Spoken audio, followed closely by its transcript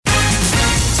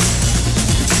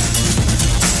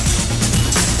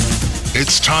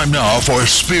It's time now for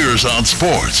Spears on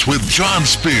Sports with John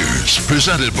Spears,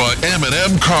 presented by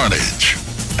M&M Carnage.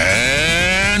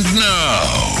 And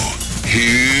now,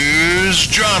 here's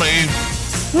Johnny.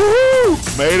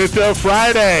 Woohoo! Made it to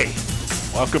Friday.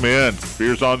 Welcome in.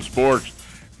 Spears on Sports,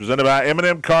 presented by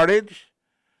M&M Carnage.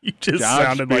 You just John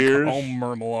sounded Spears. like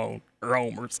Homer Malone or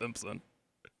Homer Simpson.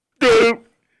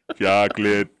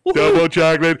 Chocolate. Double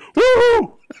chocolate.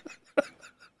 Woo!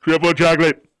 Triple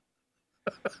chocolate.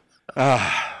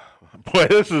 Boy,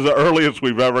 this is the earliest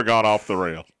we've ever gone off the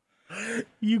rails.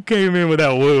 You came in with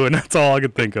that woo, and that's all I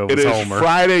could think of It was is Homer.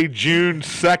 Friday, June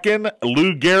 2nd,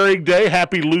 Lou Gehrig Day.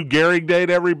 Happy Lou Gehrig Day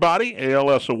to everybody.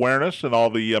 ALS awareness in all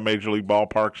the Major League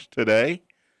ballparks today.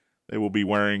 They will be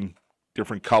wearing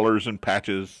different colors and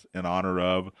patches in honor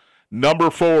of number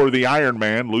 4, the Iron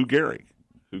Man, Lou Gehrig,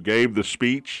 who gave the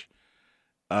speech.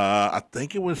 I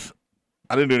think it was,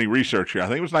 I didn't do any research here. I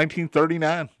think it was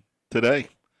 1939 today,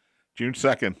 June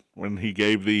 2nd, when he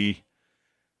gave the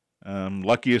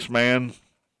luckiest man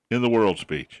in the world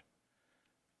speech.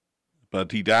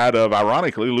 But he died of,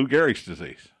 ironically, Lou Gehrig's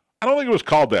disease. I don't think it was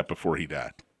called that before he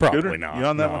died. Probably Scooter, not. You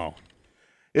on that no. one?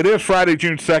 It is Friday,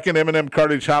 June 2nd. M&M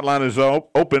Cartage Hotline is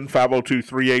open,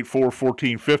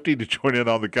 502-384-1450 to join in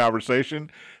on the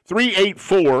conversation.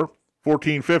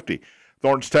 384-1450.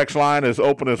 Thornton's text line is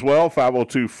open as well,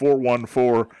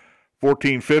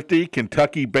 502-414-1450.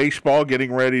 Kentucky baseball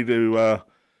getting ready to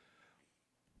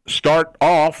start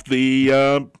off the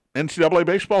NCAA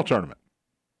baseball tournament.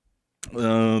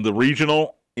 The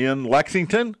regional in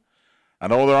Lexington. I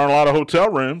know there aren't a lot of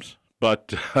hotel rooms, but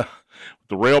the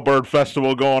Railbird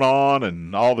Festival going on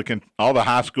and all the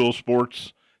high school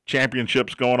sports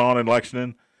championships going on in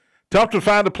Lexington, tough to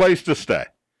find a place to stay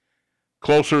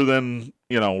closer than,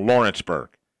 Lawrenceburg.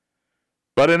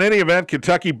 But in any event,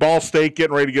 Kentucky Ball State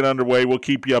getting ready to get underway. We'll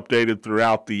keep you updated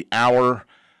throughout the hour.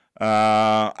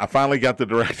 I finally got the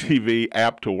DirecTV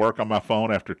app to work on my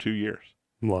phone after 2 years.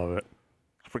 Love it.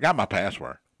 I forgot my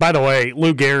password. By the way,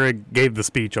 Lou Gehrig gave the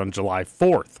speech on July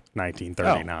 4th,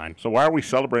 1939. So why are we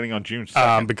celebrating on June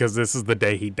 2nd? Because this is the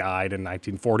day he died in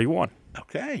 1941.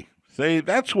 Okay. See,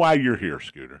 that's why you're here,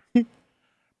 Scooter.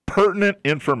 Pertinent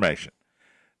information.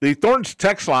 The Thornton's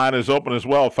text line is open as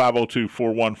well,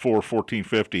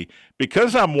 502-414-1450.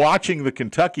 Because I'm watching the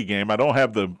Kentucky game, I don't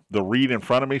have the read in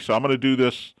front of me, so I'm going to do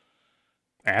this.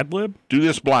 Ad-lib? Do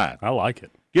this blind. I like it.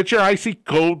 Get your icy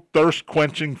cold,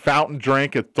 thirst-quenching fountain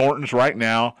drink at Thornton's right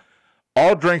now.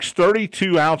 All drinks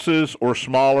 32 ounces or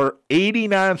smaller,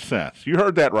 89 cents. You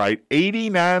heard that right,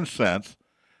 89 cents.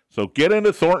 So get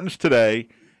into Thornton's today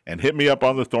and hit me up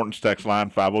on the Thornton's text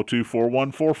line,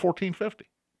 502-414-1450.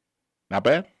 Not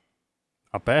bad?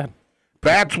 Not bad.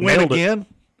 Pats win Nailed it. again.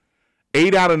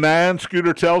 8 out of 9,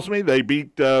 Scooter tells me. They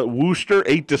beat Worcester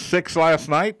 8-6 last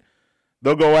night.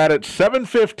 They'll go at it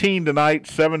 7:15 tonight,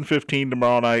 7:15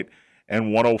 tomorrow night,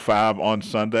 and 105 on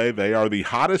Sunday. They are the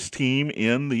hottest team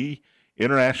in the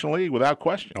International League without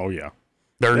question. Oh, yeah.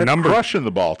 They're crushing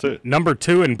the ball, too. number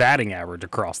 2 in batting average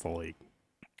across the league.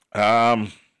 I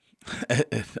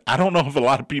don't know if a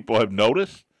lot of people have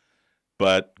noticed,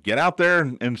 but get out there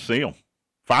and see them.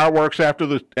 Fireworks after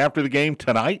the game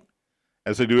tonight,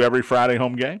 as they do every Friday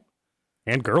home game.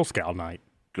 And Girl Scout night.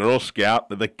 Girl Scout,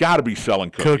 they got to be selling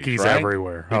cookies, right?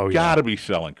 Everywhere. They got to be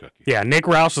selling cookies. Yeah, Nick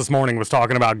Roush this morning was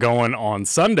talking about going on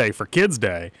Sunday for Kids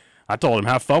Day. I told him,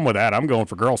 have fun with that. I'm going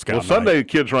for Girl Scout night. Sunday, the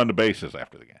kids run the bases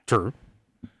after the game. True.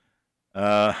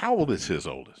 How old is his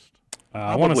oldest?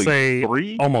 I want to say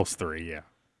 3? Almost 3, yeah.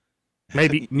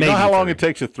 Maybe. You know how long 3. it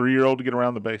takes a 3-year-old to get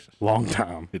around the bases? Long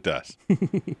time. It does.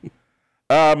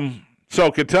 So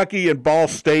Kentucky and Ball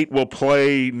State will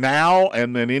play now,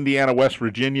 and then Indiana, West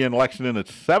Virginia, and Lexington at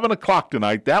 7 o'clock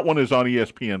tonight. That one is on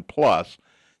ESPN+.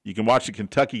 You can watch the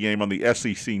Kentucky game on the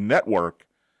SEC network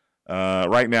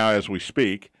right now as we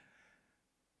speak.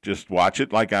 Just watch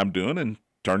it like I'm doing and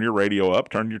turn your radio up,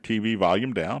 turn your TV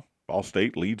volume down. Ball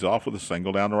State leads off with a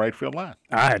single down the right field line.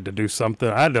 I had to do something.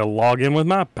 I had to log in with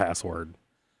my password.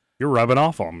 You're rubbing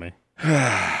off on me.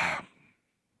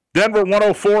 Denver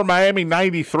 104, Miami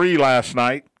 93 last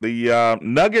night. The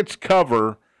Nuggets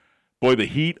cover. Boy, the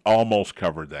Heat almost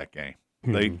covered that game.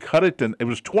 They cut it. It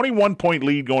was a 21-point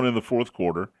lead going into the fourth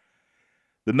quarter.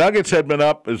 The Nuggets had been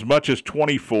up as much as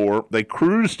 24. They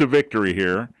cruised to victory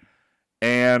here.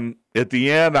 And at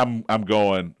the end, I'm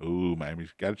going, ooh,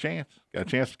 Miami's got a chance. Got a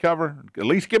chance to cover. At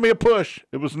least give me a push.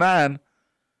 It was 9.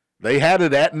 They had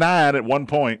it at 9 at one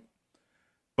point.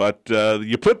 But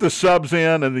you put the subs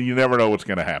in, and then you never know what's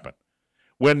going to happen.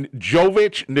 When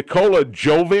Nikola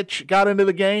Jovic got into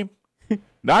the game,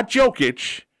 not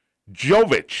Jokic,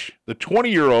 Jovic, the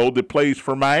 20-year-old that plays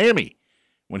for Miami,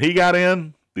 when he got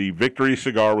in, the victory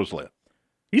cigar was lit.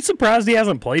 You surprised he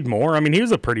hasn't played more? I mean, he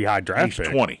was a pretty high draft pick.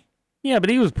 He's 20. Yeah, but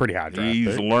he was pretty high draft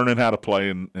He's pick. learning how to play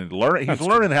and learning. He's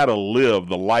learning how to live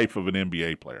the life of an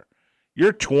NBA player.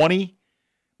 You're 20,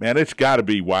 man. It's got to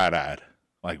be wide-eyed.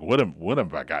 Like, what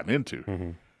have I gotten into?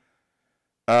 Mm-hmm.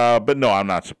 But no, I'm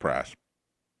not surprised.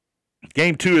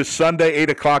 Game 2 is Sunday, 8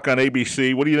 o'clock on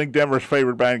ABC. What do you think Denver's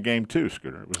favored by in Game 2,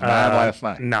 Scooter? It was 9 last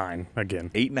night. 9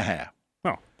 again. 8.5.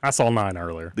 Oh, I saw 9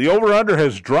 earlier. The over-under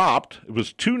has dropped. It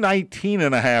was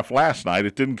 219.5 last night.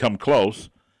 It didn't come close.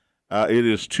 It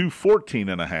is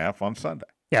 214.5 on Sunday.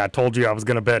 Yeah, I told you I was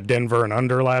going to bet Denver and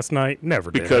under last night. Never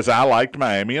did. Because I liked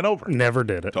Miami and over. Never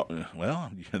did it.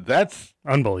 Well, that's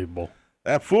unbelievable.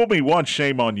 That fooled me once.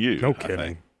 Shame on you. No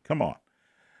kidding. Come on.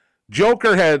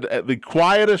 Joker had the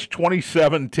quietest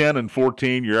 27, 10, and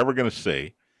 14 you're ever going to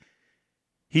see.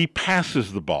 He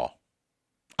passes the ball.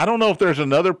 I don't know if there's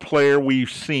another player we've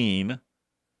seen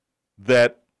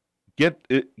that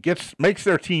makes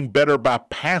their team better by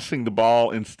passing the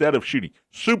ball instead of shooting.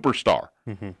 Superstar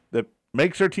that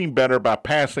makes their team better by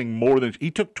passing more than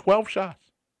he took 12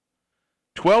 shots.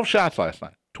 12 shots last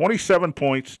night. 27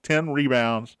 points, 10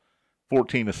 rebounds,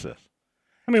 14 assists.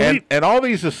 I mean, and all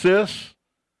these assists,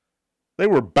 they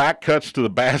were back cuts to the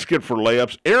basket for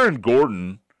layups. Aaron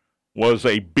Gordon was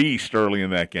a beast early in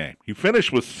that game. He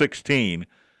finished with 16,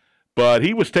 but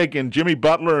he was taking Jimmy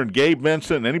Butler and Gabe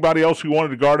Vincent and anybody else who wanted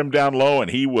to guard him down low, and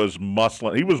he was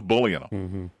muscling. He was bullying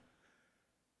them.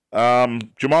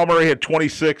 Jamal Murray had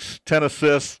 26, 10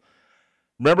 assists.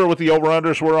 Remember what the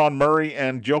over-unders were on Murray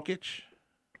and Jokic?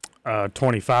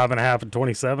 25.5 and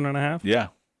 27.5. Yeah.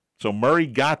 So Murray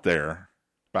got there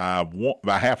by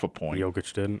half a point.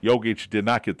 Jokic didn't. Jokic did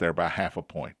not get there by half a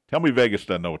point. Tell me Vegas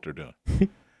doesn't know what they're doing.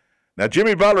 Now,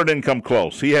 Jimmy Butler didn't come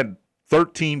close. He had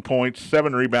 13 points,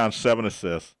 7 rebounds, 7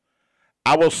 assists.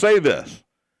 I will say this,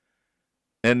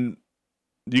 and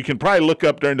you can probably look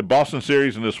up during the Boston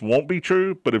series, and this won't be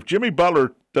true, but if Jimmy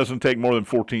Butler doesn't take more than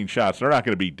 14 shots, they're not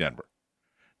going to beat Denver.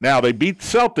 Now, they beat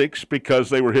Celtics because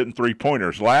they were hitting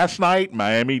three-pointers. Last night,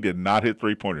 Miami did not hit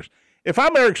three-pointers. If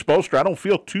I'm Eric Spoelstra, I don't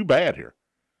feel too bad here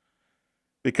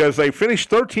because they finished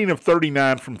 13 of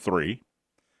 39 from three,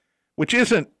 which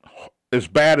isn't as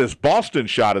bad as Boston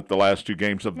shot at the last 2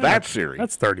 games of that series.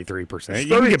 That's 33%. It's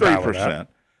 33%.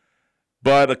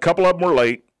 But a couple of them were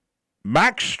late.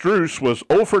 Max Strus was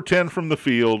 0 for 10 from the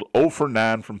field, 0 for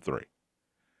 9 from 3.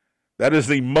 That is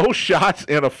the most shots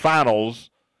in a finals,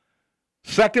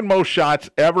 second most shots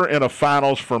ever in a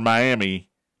finals for Miami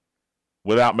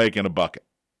without making a bucket.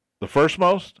 The first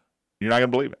most, you're not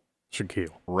going to believe it.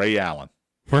 Shaquille. Ray Allen.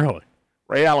 Really?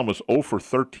 Ray Allen was 0 for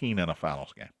 13 in a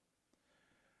finals game.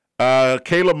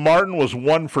 Caleb Martin was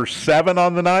 1 for 7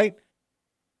 on the night.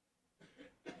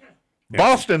 Yeah.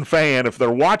 Boston fan, if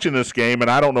they're watching this game, and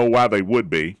I don't know why they would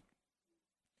be,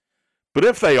 but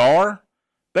if they are,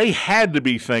 they had to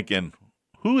be thinking,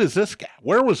 who is this guy?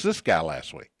 Where was this guy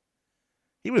last week?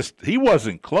 He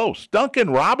wasn't close. Duncan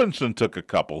Robinson took a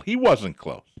couple. He wasn't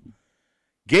close.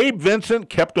 Gabe Vincent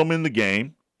kept them in the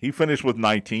game. He finished with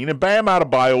 19, and Bam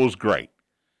Adebayo was great.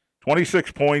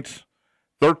 26 points,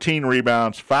 13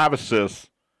 rebounds, 5 assists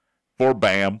for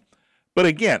Bam. But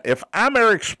again, if I'm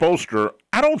Eric Spoelstra,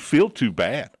 I don't feel too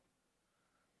bad.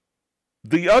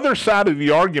 The other side of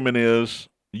the argument is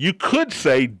you could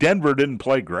say Denver didn't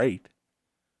play great.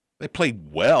 They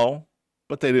played well,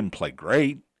 but they didn't play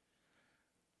great.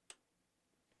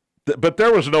 But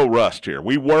there was no rust here.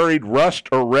 We worried rust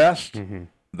or rest. Mm-hmm.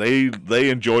 They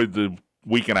enjoyed the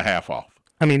week and a half off.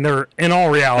 I mean, they're in all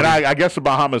reality. And I guess the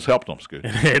Bahamas helped them, Scoot.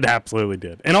 It absolutely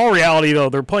did. In all reality, though,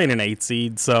 they're playing an 8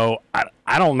 seed, so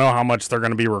I don't know how much they're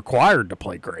going to be required to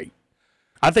play great.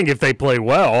 I think if they play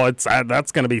well,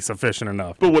 that's going to be sufficient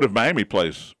enough. But what if Miami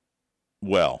plays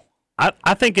well?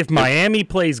 I think if Miami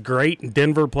plays great and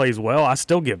Denver plays well, I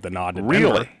still give the nod to Denver.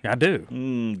 Really? I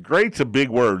do. Great's a big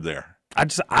word there.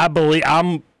 I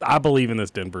believe in this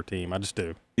Denver team. I just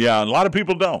do. Yeah, and a lot of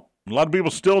people don't. A lot of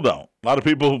people still don't. A lot of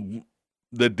people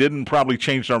that didn't probably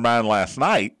change their mind last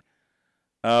night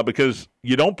because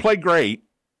you don't play great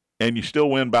and you still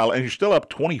win by, and you're still up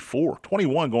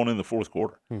 21 going in the fourth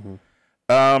quarter. Mm-hmm.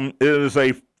 It is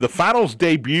the finals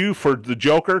debut for the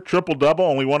Joker, triple-double.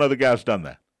 Only one other guy's done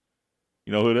that.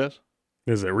 You know who it is?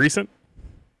 Is it recent?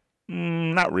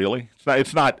 Not really.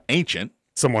 It's not ancient.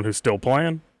 Someone who's still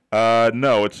playing?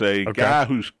 No, it's a guy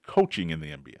who's coaching in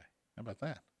the NBA. How about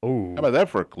that? Ooh. How about that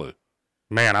for a clue?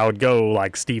 Man, I would go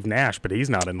like Steve Nash, but he's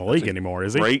not in the league anymore,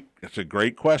 is he? It's a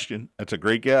great question. It's a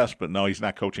great guess, but no, he's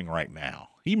not coaching right now.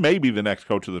 He may be the next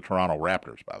coach of the Toronto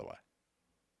Raptors, by the way.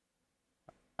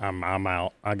 I'm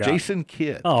out. I got Jason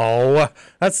Kidd. Oh,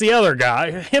 that's the other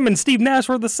guy. Him and Steve Nash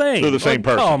were the same. They're the same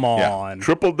person. Come on. Yeah.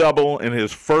 Triple-double in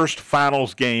his first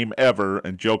finals game ever,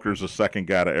 and Joker's the second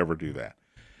guy to ever do that.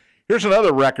 Here's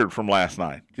another record from last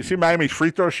night. Did you see Miami's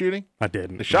free throw shooting? I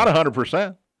didn't. They shot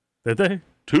 100%. Did they?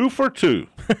 2 for 2.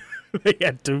 They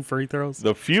had 2 free throws?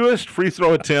 The fewest free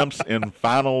throw attempts in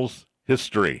finals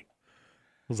history.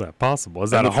 Was that possible?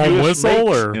 Is that And a home whistle?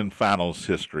 Or in finals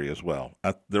history as well?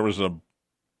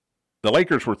 The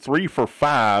Lakers were 3 for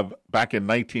 5 back in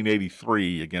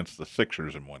 1983 against the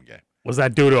Sixers in one game. Was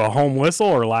that due to a home whistle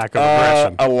or lack of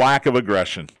aggression? A lack of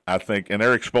aggression, I think. And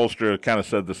Eric Spoelstra kind of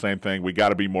said the same thing. We got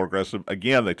to be more aggressive.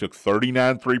 Again, they took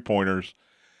 39 three-pointers.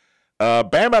 Bam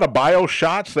Adebayo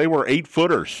shots, they were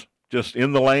 8-footers, just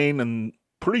in the lane and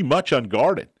pretty much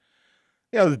unguarded.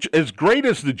 Yeah, as great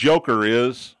as the Joker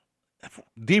is,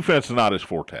 defense is not his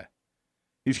forte.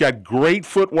 He's got great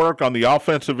footwork on the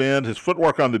offensive end. His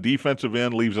footwork on the defensive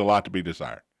end leaves a lot to be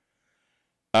desired.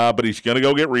 But he's going to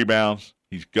go get rebounds.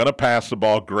 He's going to pass the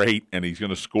ball great, and he's going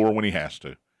to score when he has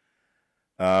to.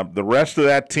 The rest of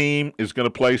that team is going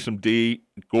to play some D.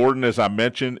 Gordon, as I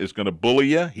mentioned, is going to bully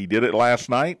you. He did it last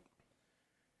night.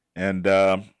 And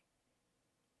I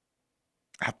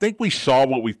think we saw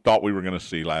what we thought we were going to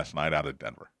see last night out of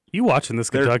Denver. You watching this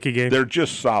Kentucky game? They're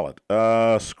just solid.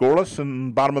 Scoreless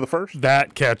in bottom of the first.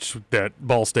 That catch that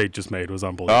Ball State just made was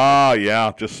unbelievable. Oh,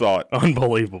 yeah, just saw it.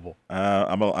 Unbelievable.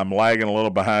 I'm lagging a little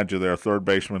behind you there. Third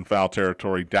baseman, foul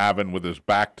territory, diving with his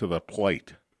back to the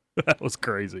plate. That was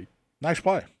crazy. Nice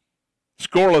play.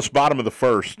 Scoreless bottom of the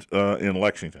first in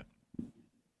Lexington.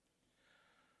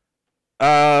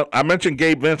 I mentioned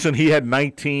Gabe Vincent. He had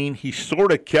 19. He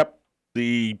sort of kept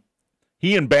he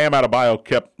and Bam Adebayo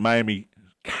kept Miami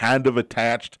kind of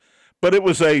attached, but it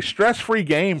was a stress-free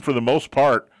game for the most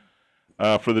part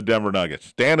for the Denver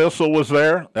Nuggets. Dan Issel was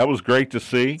there. That was great to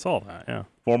see. It's all that, yeah.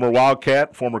 Former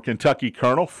Wildcat, former Kentucky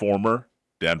Colonel, former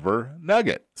Denver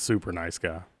Nugget. Super nice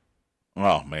guy.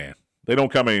 Oh, man. They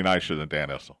don't come any nicer than Dan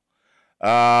Issel.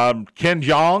 Ken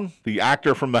Jeong, the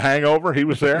actor from The Hangover, he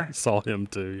was there. Saw him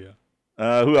too,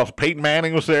 yeah. Who else? Peyton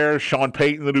Manning was there. Sean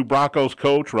Payton, the new Broncos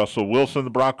coach. Russell Wilson, the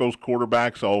Broncos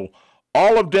quarterback. So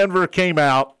all of Denver came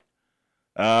out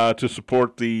to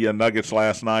support the Nuggets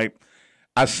last night.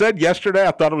 I said yesterday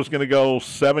I thought it was going to go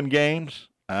 7 games.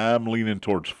 I'm leaning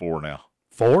towards 4 now.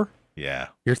 4? Yeah.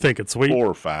 You're thinking sweet? 4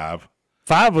 or 5.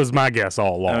 5 was my guess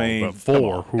all along, but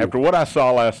 4. After what I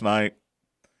saw last night,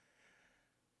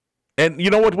 and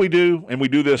you know what we do? And we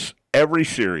do this every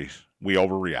series. We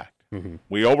overreact. Mm-hmm.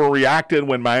 We overreacted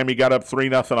when Miami got up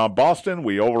 3-0 on Boston.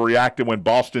 We overreacted when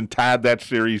Boston tied that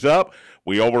series up.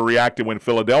 We overreacted when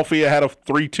Philadelphia had a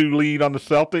 3-2 lead on the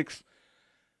Celtics.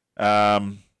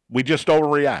 We just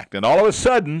overreact. And all of a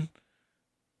sudden,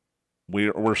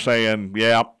 we're saying,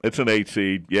 yeah, it's an 8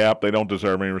 seed. Yeah, they don't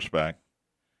deserve any respect.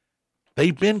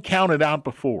 They've been counted out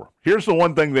before. Here's the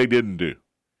one thing they didn't do.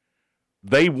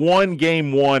 They won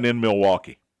Game 1 in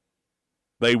Milwaukee.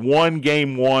 They won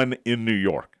Game 1 in New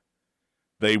York.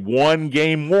 They won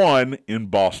Game 1 in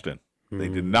Boston. They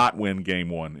did not win Game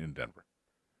 1 in Denver.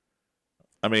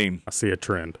 I mean, I see a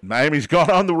trend. Miami's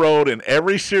gone on the road in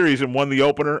every series and won the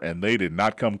opener, and they did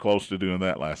not come close to doing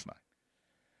that last night.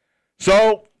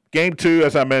 So, Game 2,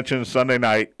 as I mentioned, Sunday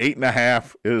night,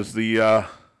 8.5 is the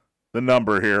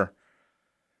number here.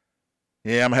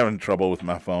 Yeah, I'm having trouble with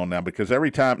my phone now because every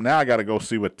time now I got to go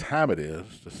see what time it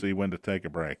is to see when to take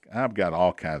a break. I've got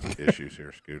all kinds of issues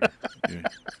here, Scooter. You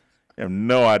have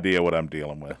no idea what I'm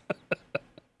dealing with.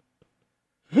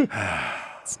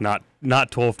 It's not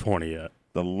 12:20 yet.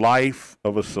 The life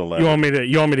of a celebrity.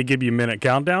 You want me to give you minute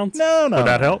countdowns? No. Would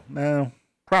that help? No,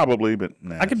 probably, but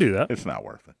no. I could do that. It's not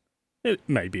worth it. It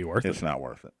may be worth it. It's not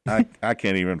worth it. I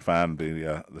can't even find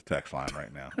the text line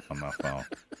right now on my phone.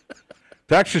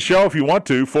 Text the show if you want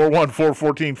to,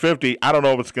 414-1450. I don't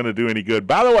know if it's going to do any good.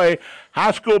 By the way,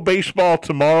 high school baseball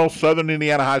tomorrow, Southern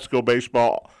Indiana high school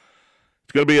baseball.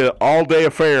 It's going to be an all-day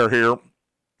affair here.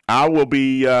 I will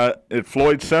be at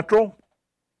Floyd Central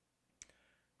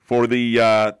for the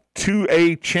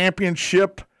 2A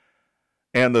championship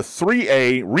and the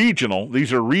 3A regional.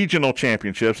 These are regional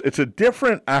championships. It's a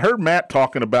different – I heard Matt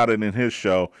talking about it in his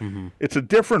show. Mm-hmm. It's a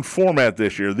different format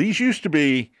this year. These used to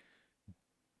be –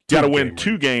 got to win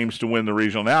 2 games to win the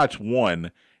regional. Now it's 1.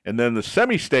 And then the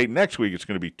semi-state next week, it's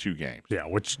going to be 2 games. Yeah,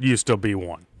 which used to be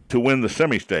 1. To win the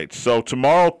semi-state. So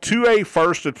tomorrow, 2A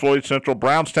first at Floyd Central,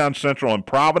 Brownstown Central, and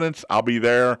Providence. I'll be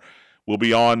there. We'll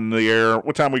be on the air.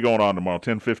 What time are we going on tomorrow?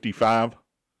 10:55?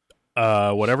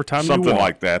 Whatever time Something you want.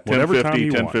 like that. Whatever time 10:50,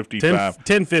 you want. 10:55.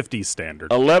 10:50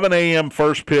 standard. 11 a.m.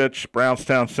 first pitch,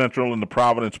 Brownstown Central and the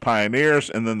Providence Pioneers.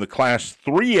 And then the Class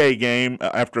 3A game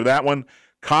after that one,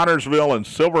 Connorsville and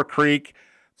Silver Creek.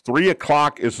 3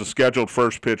 o'clock is the scheduled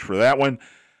first pitch for that one.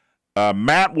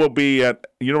 Matt will be at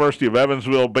University of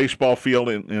Evansville baseball field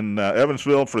in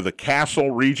Evansville for the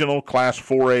Castle Regional Class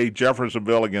 4A,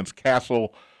 Jeffersonville against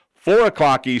Castle. 4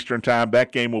 o'clock Eastern time.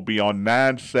 That game will be on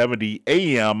 9:70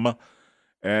 a.m.,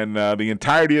 and the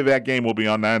entirety of that game will be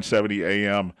on 9:70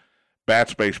 a.m.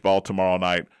 Bats baseball tomorrow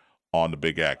night on the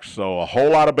Big X. So a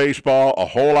whole lot of baseball, a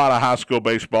whole lot of high school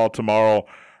baseball tomorrow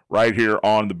right here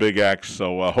on the Big X.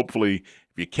 So hopefully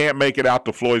if you can't make it out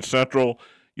to Floyd Central,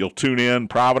 you'll tune in,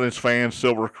 Providence fans,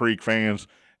 Silver Creek fans,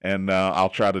 and I'll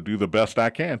try to do the best I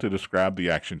can to describe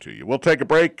the action to you. We'll take a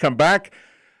break, come back.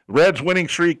 Reds winning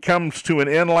streak comes to an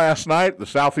end last night. The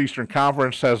Southeastern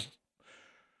Conference has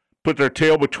put their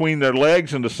tail between their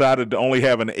legs and decided to only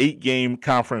have an 8-game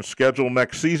conference schedule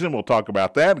next season. We'll talk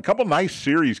about that. A couple nice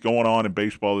series going on in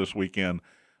baseball this weekend.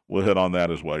 We'll hit on that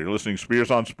as well. You're listening to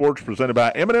Spears on Sports, presented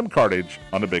by M&M Cartage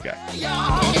on the Big X.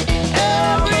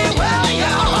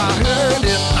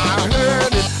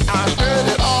 I heard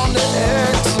it on the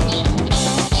X.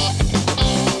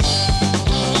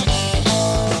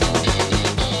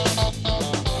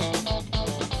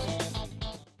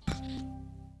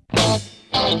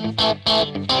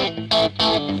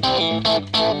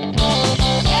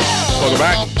 Welcome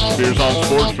back. Spears on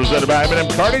Sports, presented by M&M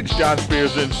Cartage. John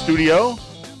Spears in studio.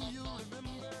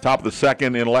 Top of the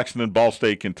second in Lexington, Ball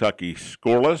State, Kentucky.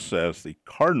 Scoreless as the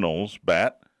Cardinals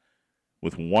bat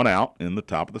with 1 out in the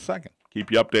top of the second.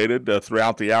 Keep you updated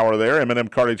throughout the hour there. M&M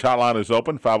Cartage hotline is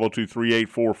open,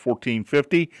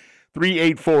 502-384-1450.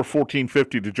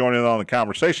 384-1450 to join in on the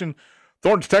conversation.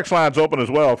 Thornton's text line's open as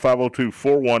well,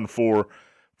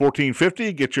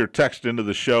 502-414-1450. Get your text into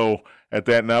the show at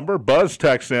that number. Buzz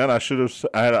texts in. I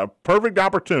had a perfect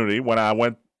opportunity when I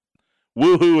went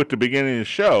woohoo at the beginning of the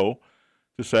show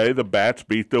to say the Bats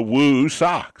beat the Woo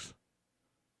Sox.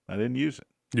 I didn't use it.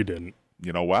 You didn't.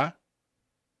 You know why?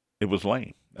 It was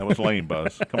lame. That was lame,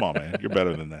 Buzz. Come on, man. You're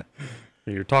better than that.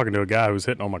 You're talking to a guy who's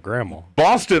hitting on my grandma.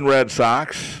 Boston Red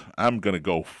Sox. I'm going to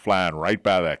go flying right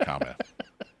by that comment.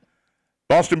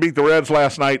 Boston beat the Reds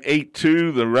last night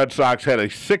 8-2. The Red Sox had a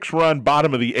 6-run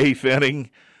bottom of the 8th inning.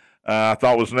 I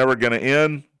thought was never going to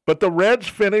end. But the Reds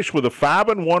finished with a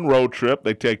 5-1 road trip.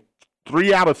 They take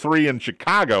 3 out of 3 in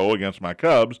Chicago against my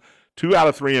Cubs, 2 out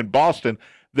of 3 in Boston.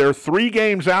 They're 3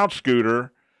 games out,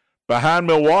 Scooter, behind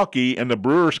Milwaukee, and the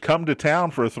Brewers come to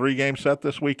town for a 3-game set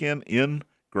this weekend in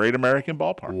Great American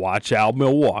Ballpark. Watch out,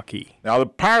 Milwaukee. Now, the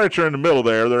Pirates are in the middle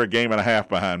there. They're a game and a half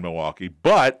behind Milwaukee.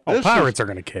 But Pirates are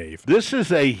going to cave. This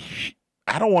is I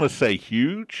don't want to say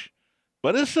huge,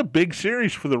 but it's a big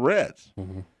series for the Reds.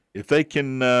 Mm-hmm. If they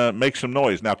can make some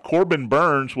noise. Now, Corbin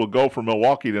Burns will go for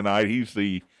Milwaukee tonight. He's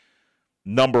the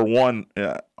number 1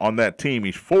 on that team.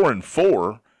 He's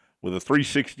 4-4 with a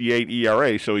 3.68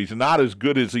 ERA, so he's not as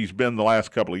good as he's been the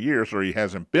last couple of years, or he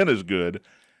hasn't been as good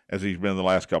as he's been the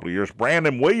last couple of years.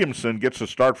 Brandon Williamson gets a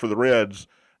start for the Reds.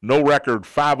 No record,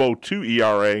 5.02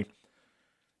 ERA.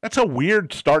 That's a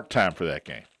weird start time for that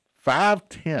game.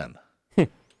 5:10. I've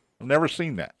never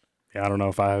seen that. Yeah, I don't know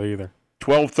if I have either.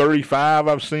 12:35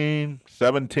 I've seen,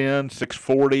 7:10,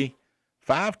 6:40,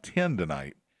 5:10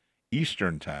 tonight,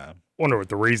 Eastern time. Wonder what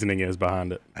the reasoning is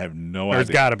behind it. I have no idea. There's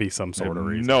got to be some sort of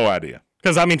reason. No idea.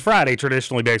 Because, Friday,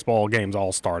 traditionally, baseball games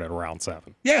all start at around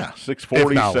 7. Yeah,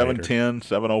 6:40, 7:10,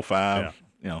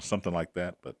 7:05, something like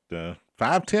that. But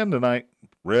 5:10 tonight,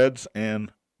 Reds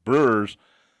and Brewers.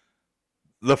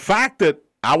 The fact that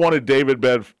I wanted David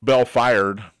Bell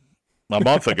fired a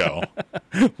month ago.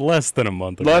 Less than a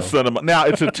month ago. Now,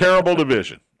 it's a terrible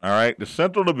division, all right? The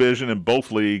Central Division in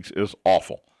both leagues is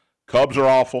awful. Cubs are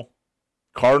awful.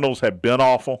 Cardinals have been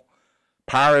awful.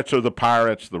 Pirates are the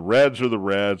Pirates. The Reds are the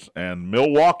Reds. And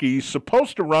Milwaukee's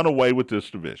supposed to run away with this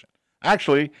division.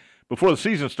 Actually, before the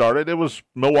season started, it was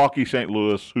Milwaukee, St.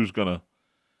 Louis, who's going to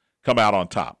come out on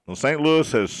top. Well, St.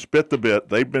 Louis has spit the bit.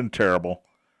 They've been terrible.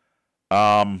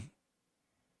 But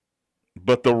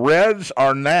the Reds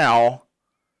are now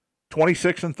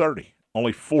 26-30,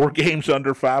 only 4 games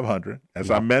under 500. As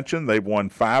I mentioned, they've won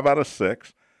 5 out of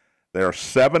 6. They are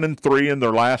 7-3 in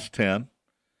their last 10.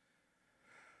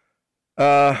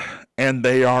 And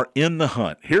they are in the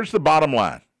hunt. Here's the bottom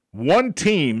line. 1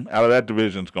 team out of that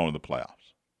division is going to the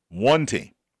playoffs. 1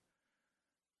 team.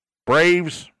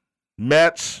 Braves,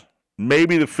 Mets,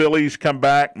 maybe the Phillies come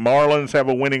back. Marlins have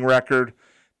a winning record.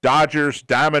 Dodgers,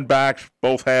 Diamondbacks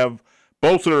both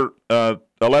are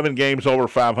 11 games over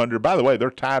 500. By the way,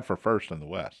 they're tied for first in the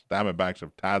West. Diamondbacks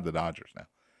have tied the Dodgers now.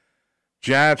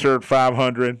 Giants are at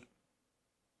 500.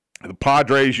 The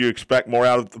Padres, you expect more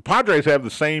out of. The Padres have the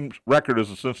same record as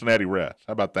the Cincinnati Reds.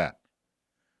 How about that?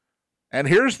 And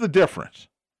here's the difference.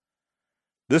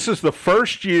 This is the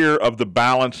first year of the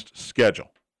balanced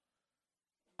schedule.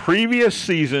 Previous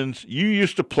seasons, you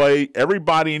used to play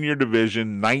everybody in your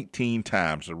division 19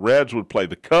 times. The Reds would play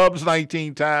the Cubs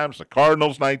 19 times, the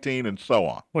Cardinals 19, and so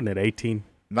on. Wasn't it 18?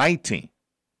 19.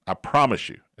 I promise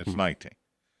you, it's 19.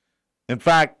 In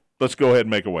fact, let's go ahead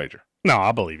and make a wager. No,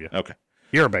 I believe you. Okay.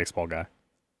 You're a baseball guy.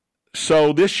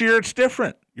 So this year it's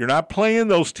different. You're not playing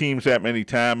those teams that many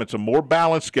times. It's a more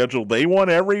balanced schedule. They want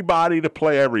everybody to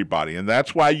play everybody, and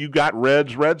that's why you got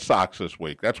Red Sox this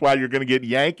week. That's why you're going to get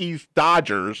Yankees,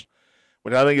 Dodgers,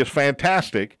 which I think is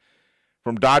fantastic,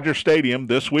 from Dodger Stadium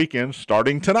this weekend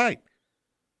starting tonight.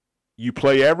 You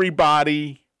play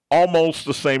everybody almost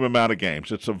the same amount of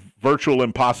games. It's a virtual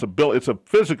impossibility. It's a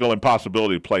physical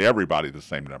impossibility to play everybody the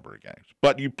same number of games.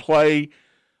 But you play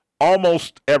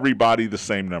almost everybody the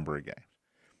same number of games.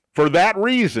 For that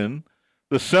reason,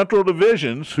 the Central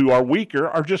Divisions, who are weaker,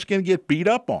 are just going to get beat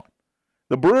up on.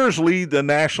 The Brewers lead the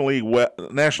National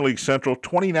League Central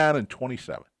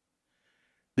 29-27.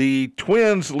 The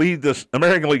Twins lead the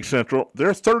American League Central.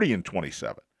 They're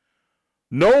 30-27.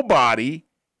 Nobody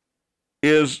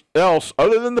is else,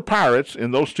 other than the Pirates,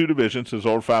 in those two divisions is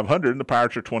over 500, and the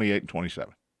Pirates are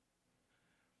 28-27.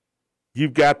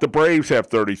 You've got the Braves have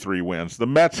 33 wins. The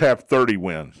Mets have 30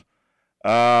 wins.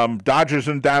 Dodgers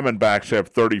and Diamondbacks have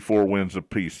 34 wins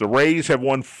apiece. The Rays have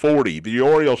won 40. The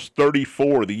Orioles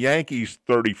 34. The Yankees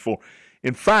 34.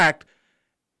 In fact,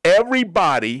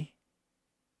 everybody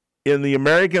in the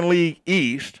American League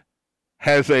East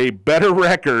has a better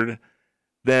record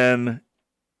than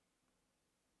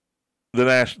the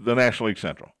National League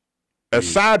Central.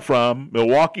 Aside from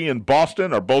Milwaukee and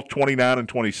Boston are both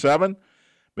 29-27.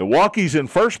 Milwaukee's in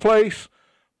first place.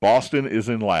 Boston is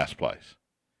in last place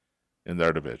in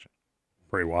their division.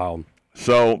 Pretty wild.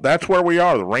 So that's where we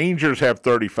are. The Rangers have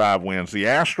 35 wins. The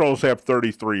Astros have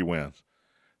 33 wins.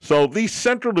 So these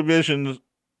Central divisions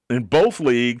in both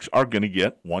leagues are going to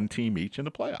get one team each in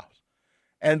the playoffs.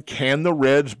 And can the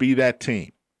Reds be that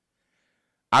team?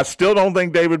 I still don't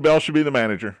think David Bell should be the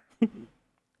manager.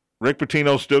 Rick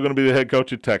Pitino's still going to be the head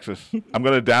coach at Texas. I'm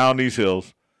going to die on these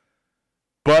hills.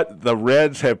 But the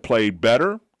Reds have played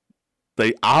better.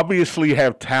 They obviously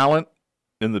have talent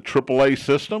in the AAA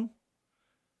system.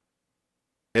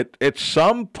 At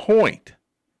some point,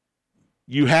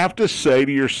 you have to say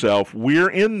to yourself, we're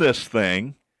in this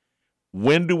thing.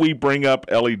 When do we bring up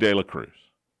Ellie De La Cruz?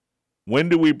 When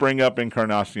do we bring up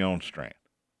Encarnacion Strand?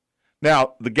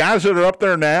 Now, the guys that are up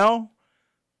there now,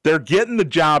 they're getting the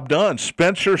job done.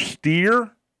 Spencer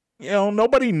Steer,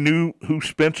 nobody knew who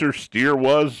Spencer Steer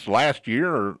was last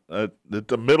year or at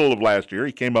the middle of last year.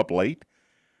 He came up late.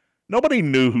 Nobody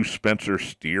knew who Spencer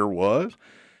Steer was.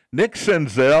 Nick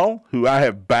Senzel, who I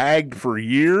have bagged for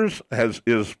years,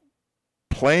 is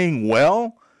playing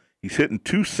well. He's hitting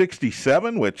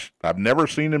 .267, which I've never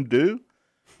seen him do.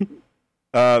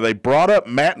 They brought up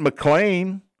Matt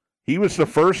McClain. He was the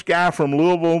first guy from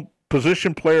Louisville,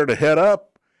 position player, to head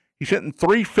up. He's hitting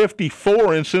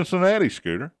 .354 in Cincinnati,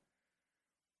 Scooter.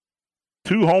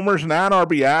 2 homers, 9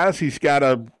 RBIs. He's got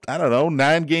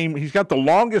 9-game. He's got the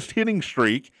longest hitting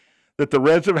streak that the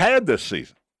Reds have had this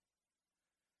season.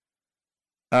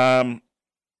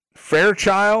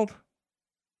 Fairchild.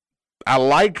 I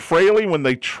liked Fraley when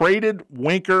they traded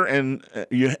Winker and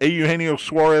Eugenio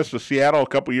Suarez to Seattle a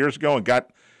couple years ago and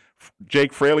got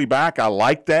Jake Fraley back. I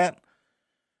like that.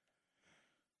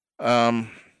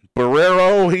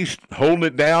 Barrero, he's holding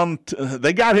it down.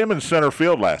 They got him in center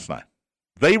field last night.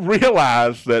 They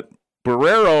realized that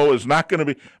Barrero is not going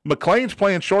to be – McClain's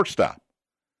playing shortstop.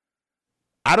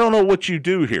 I don't know what you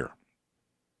do here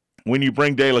when you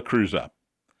bring De La Cruz up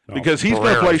because he's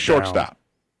going to play shortstop.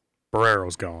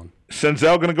 Barrero's gone.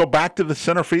 Senzel going to go back to the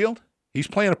center field? He's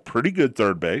playing a pretty good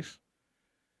third base.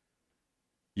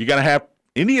 You got to have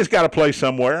 – India's got to play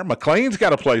somewhere. McClain's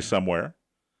got to play somewhere.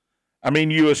 I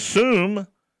mean, you assume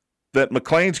that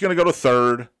McClain's going to go to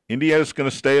third. India's going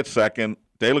to stay at second.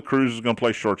 De La Cruz is going to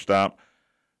play shortstop.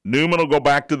 Newman will go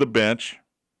back to the bench.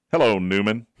 Hello,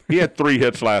 Newman. He had 3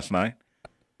 hits last night.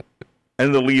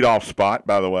 And the leadoff spot,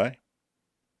 by the way.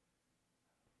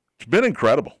 It's been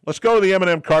incredible. Let's go to the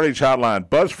M&M Cartage Hotline.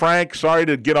 Buzz Frank, sorry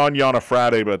to get on you on a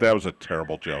Friday, but that was a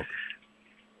terrible joke.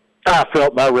 I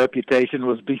felt my reputation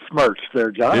was besmirched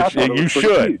there, John. You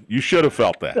should. You should have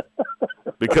felt that.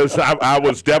 Because I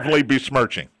was definitely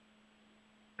besmirching.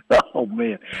 Oh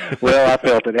man. Well, I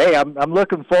felt it. Hey, I'm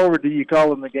looking forward to you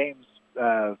calling the games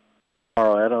tomorrow.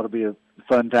 That ought to be a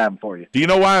fun time for you. Do you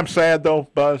know why I'm sad though,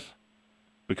 Buzz?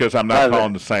 Because I'm not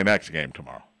calling the St. X game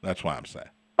tomorrow. That's why I'm sad.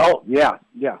 Oh yeah.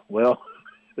 Well,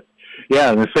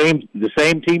 yeah. And the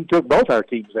same team took both our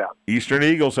teams out. Eastern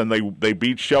Eagles, and they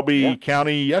beat Shelby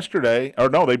County yesterday. Or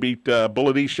no, they beat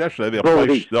Bullitt East yesterday.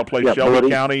 They'll play Shelby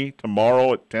County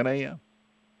tomorrow at 10 a.m.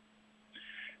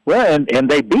 Well, and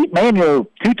they beat Manual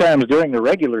 2 times during the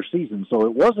regular season, so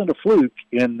it wasn't a fluke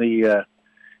in the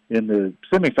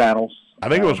semifinals. I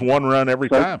think it was one run every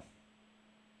time.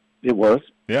 It was.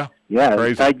 Yeah. Yeah, it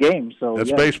was a tight game. So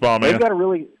that's baseball, man. They've got a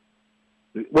really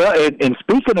well. And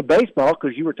speaking of baseball,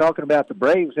 because you were talking about the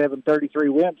Braves having 33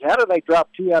 wins, how do they drop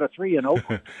 2 out of 3 in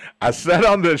Oakland? I said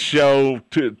on the show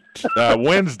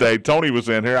Wednesday, Tony was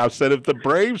in here. I said if the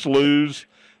Braves lose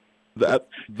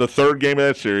the third game of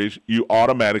that series, you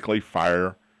automatically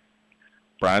fire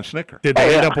Brian Snicker. Did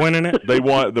they end up winning it? They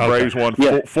won. The Braves won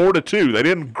 4-2. They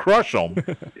didn't crush them,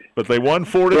 but they won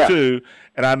 4-2.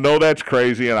 And I know that's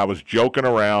crazy, and I was joking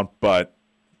around, but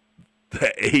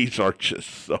the A's are just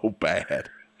so bad.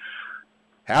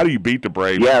 How do you beat the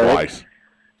Braves twice?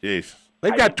 Jeez.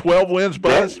 They've got 12 wins,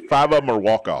 Buzz. 5 of them are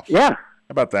walk-offs. Yeah. How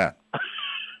about that?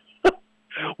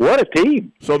 What a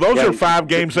team. So those are 5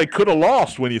 games they could have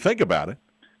lost when you think about it.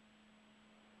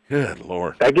 Good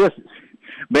Lord. I guess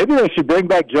maybe they should bring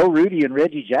back Joe Rudy and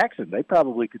Reggie Jackson. They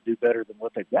probably could do better than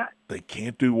what they've got. They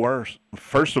can't do worse.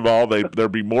 First of all,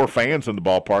 there'd be more fans in the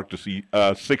ballpark to see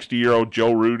 60-year-old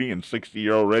Joe Rudy and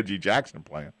 60-year-old Reggie Jackson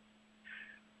playing.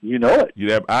 You know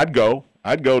it. I'd go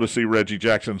to see Reggie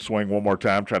Jackson swing one more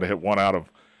time, try to hit one out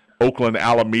of Oakland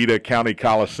Alameda County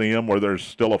Coliseum where there's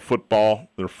still there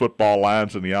are football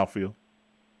lines in the outfield.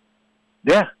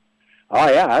 Yeah. Oh,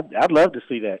 yeah, I'd love to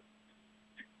see that.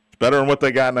 It's better than what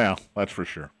they got now, that's for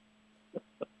sure.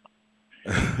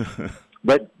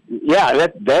 But, yeah,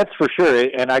 that's for sure.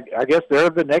 And I guess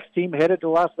they're the next team headed to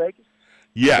Las Vegas?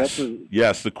 Yes.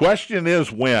 Yes. The question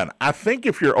is when. I think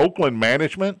if you're Oakland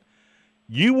management,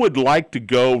 you would like to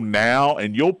go now,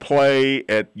 and you'll play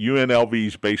at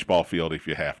UNLV's baseball field if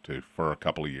you have to for a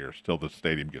couple of years till the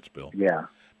stadium gets built. Yeah.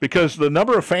 Because the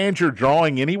number of fans you're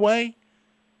drawing anyway,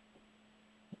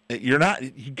 you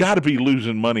got to be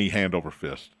losing money hand over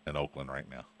fist in Oakland right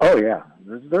now. Oh, yeah.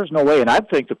 There's no way. And I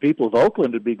think the people of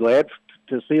Oakland would be glad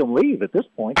to see them leave at this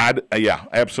point. Yeah,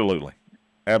 absolutely.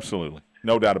 Absolutely.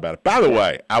 No doubt about it. By the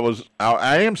way,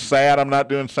 I am sad I'm not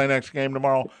doing St. X game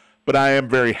tomorrow, but I am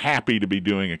very happy to be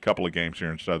doing a couple of games here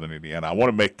in Southern Indiana. I want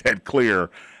to make that clear.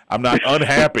 I'm not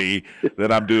unhappy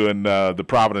that I'm doing the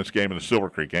Providence game and the Silver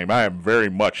Creek game. I am very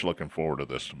much looking forward to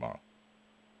this tomorrow.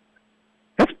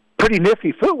 That's pretty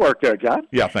nifty footwork there, John.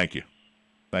 Yeah, thank you.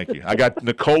 Thank you. I got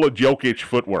Nikola Jokic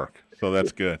footwork, so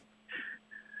that's good.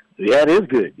 Yeah, it is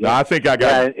good. Yeah. No, I think I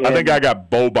got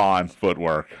Boban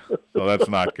footwork, so that's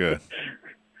not good.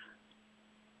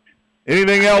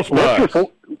 Anything else, Buzz?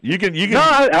 You can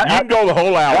go the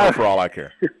whole hour for all I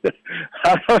care.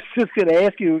 I was just going to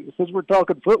ask you, since we're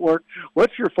talking footwork,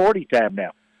 what's your 40 time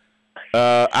now?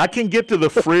 I can get to the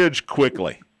fridge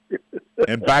quickly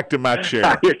and back to my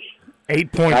chair.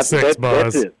 8.6,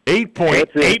 Buzz.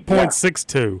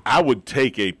 8.62. I would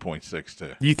take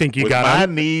 8.62. You think you With got my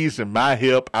knees and my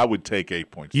hip, I would take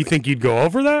 8.6. You think you'd go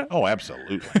over that? Oh,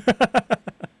 absolutely.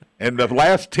 And the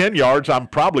last 10 yards, I'm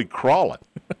probably crawling.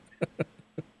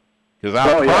 Because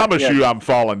I promise you I'm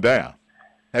falling down.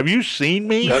 Have you seen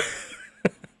me,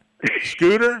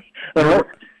 Scooter?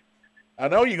 I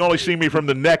know you can only see me from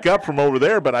the neck up from over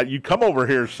there, but you come over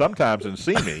here sometimes and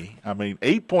see me. I mean,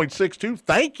 8.62,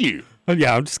 thank you.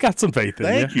 Yeah, I've just got some faith in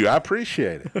you. Thank you. I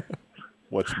appreciate it.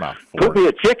 What's my 40? Put me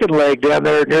a chicken leg down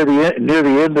there near the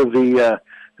end of the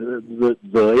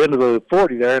end of the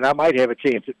 40 there, and I might have a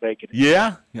chance at making it.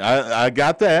 Yeah, I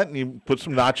got that. And you put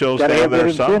some nachos down there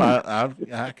or something.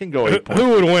 I can go 8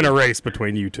 Who would win a race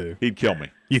between you two? He'd kill me.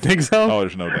 You think so? Oh,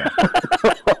 there's no doubt.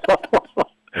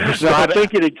 No, I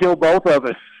think it'd kill both of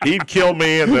us. He'd kill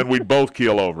me, and then we'd both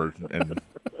keel over. And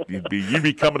you'd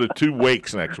be coming to 2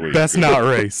 wakes next week. That's not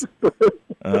race.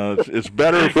 It's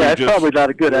better if we just. Probably not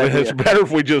a good idea. It's better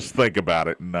if we just think about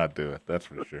it and not do it. That's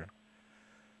for sure.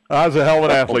 I was a hell of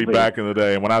an athlete back in the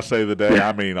day, and when I say the day,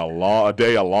 I mean a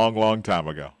long time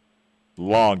ago.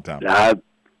 Long time ago.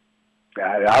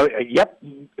 Yep,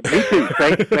 me too.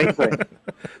 Same thing.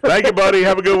 Thank you, buddy.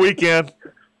 Have a good weekend.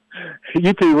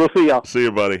 You too. We'll see y'all. See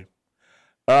you, buddy.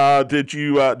 Do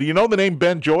you know the name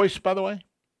Ben Joyce, by the way?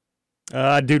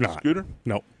 I do not. Scooter?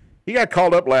 No. He got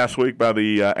called up last week by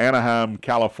the Anaheim,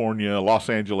 California, Los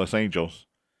Angeles Angels.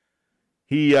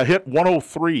 He hit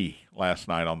 103 last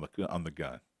night on the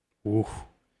gun. Oof.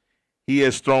 He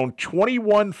has thrown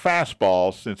 21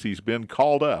 fastballs since he's been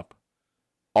called up,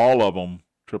 all of them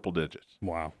triple digits.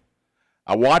 Wow.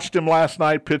 I watched him last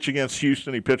night pitch against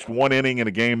Houston. He pitched one inning in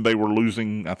a game they were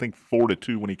losing, I think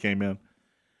 4-2 when he came in.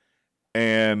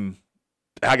 And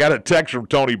I got a text from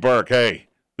Tony Burke, hey,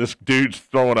 this dude's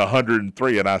throwing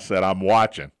 103, and I said, I'm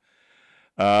watching.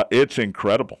 It's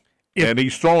incredible. And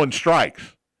he's throwing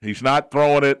strikes. He's not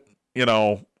throwing it,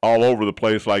 all over the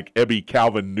place like Ebby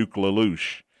Calvin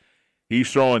Nucleluche.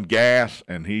 He's throwing gas,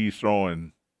 and he's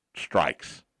throwing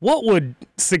strikes. What would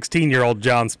 16-year-old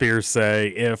John Spears say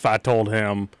if I told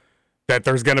him that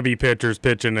there's going to be pitchers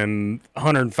pitching in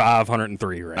 105,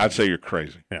 103 range? I'd say you're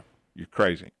crazy. Yeah. You're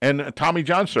crazy. And Tommy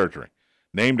John surgery,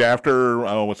 named after,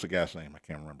 what's the guy's name? I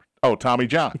can't remember. Oh, Tommy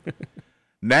John.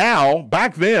 Now,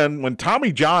 back then, when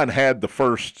Tommy John had the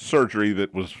first surgery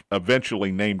that was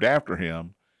eventually named after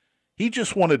him, he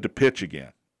just wanted to pitch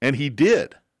again. And he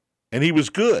did. And he was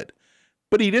good.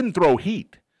 But he didn't throw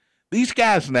heat. These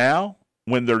guys now,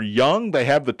 when they're young, they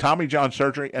have the Tommy John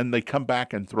surgery, and they come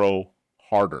back and throw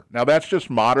harder. Now, that's just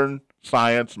modern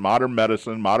science, modern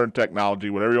medicine, modern technology,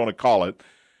 whatever you want to call it.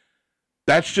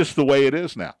 That's just the way it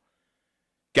is now.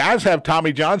 Guys have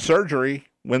Tommy John surgery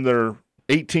when they're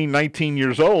 18, 19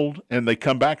 years old, and they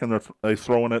come back and they're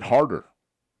throwing it harder,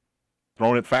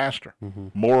 throwing it faster,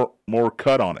 more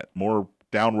cut on it, more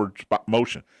downward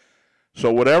motion.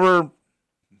 So whatever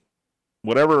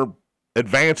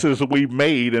advances that we've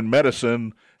made in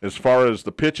medicine as far as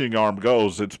the pitching arm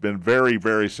goes, it's been very,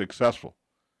 very successful.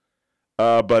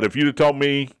 But if you'd have told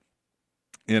me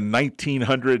in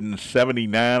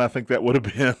 1979, I think that would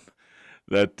have been,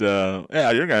 that,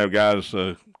 you're going to have guys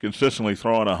consistently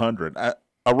throwing 100.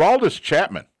 Aroldis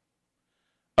Chapman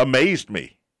amazed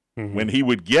me when he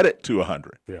would get it to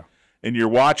 100. Yeah. And you're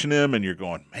watching him, and you're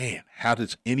going, man, how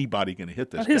does anybody going to hit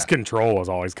this guy? His control was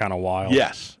always kind of wild.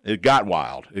 Yes, it got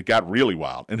wild. It got really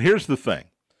wild. And here's the thing.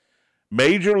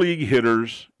 Major league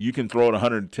hitters, you can throw it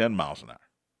 110 miles an hour.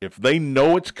 If they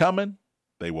know it's coming,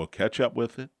 they will catch up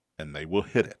with it, and they will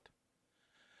hit it.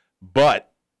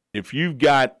 But if you've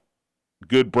got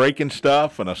good breaking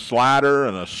stuff and a slider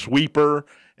and a sweeper,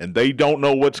 and they don't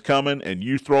know what's coming, and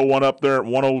you throw one up there at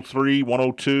 103,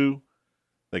 102,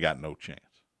 they got no chance.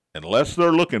 Unless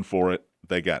they're looking for it,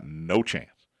 they got no chance.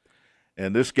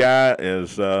 And this guy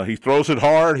is, he throws it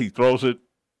hard. He throws it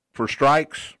for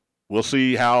strikes. We'll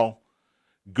see how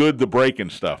good the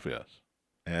breaking stuff is.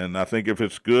 And I think if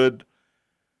it's good,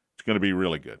 it's going to be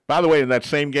really good. By the way, in that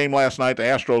same game last night, the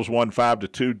Astros won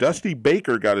 5-2. Dusty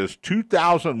Baker got his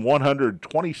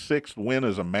 2,126th win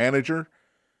as a manager.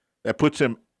 That puts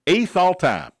him 8th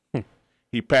all-time.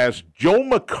 He passed Joe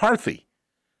McCarthy,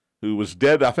 who was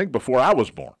dead, I think, before I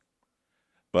was born.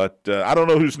 But I don't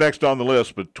know who's next on the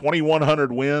list, but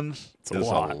 2,100 wins is a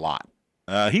lot.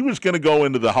 He was going to go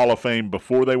into the Hall of Fame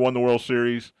before they won the World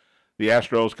Series, the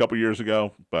Astros, a couple years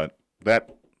ago, but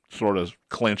that sort of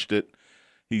clinched it.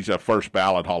 He's a first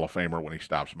ballot Hall of Famer when he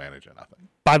stops managing, I think.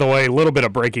 By the way, a little bit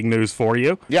of breaking news for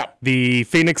you. Yeah. The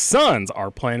Phoenix Suns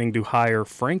are planning to hire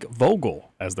Frank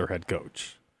Vogel as their head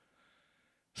coach.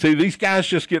 See, these guys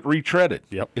just get retreaded.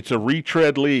 Yep. It's a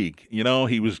retread league.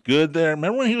 He was good there.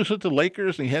 Remember when he was with the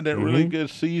Lakers and he had that really good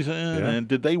season? Yeah. And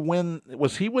did they win?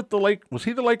 Was he with the Was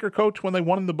he the Laker coach when they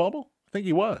won in the bubble? I think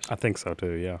he was. I think so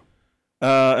too, yeah.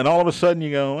 And all of a sudden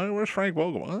you go, where's Frank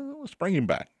Vogel? Let's bring him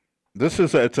back. It's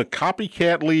a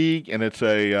copycat league, and it's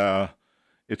a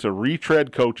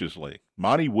retread coaches league.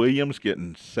 Monty Williams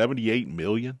getting $78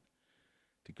 million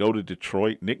to go to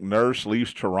Detroit. Nick Nurse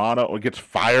leaves Toronto or gets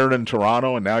fired in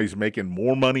Toronto, and now he's making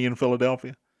more money in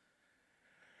Philadelphia.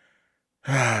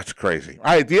 It's crazy.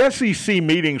 All right, the SEC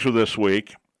meetings were this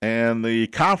week, and the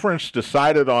conference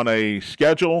decided on a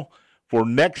schedule for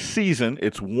next season.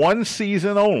 It's one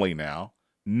season only now,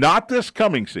 not this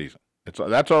coming season.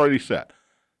 That's already set.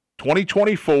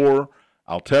 2024,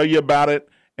 I'll tell you about it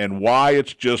and why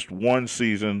it's just one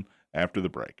season after the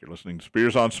break. You're listening to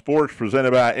Spears on Sports,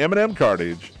 presented by M&M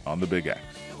Cartage on the Big X.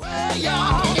 Everywhere,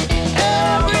 y'all.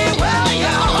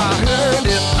 I heard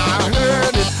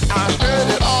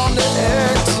it on the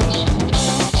X.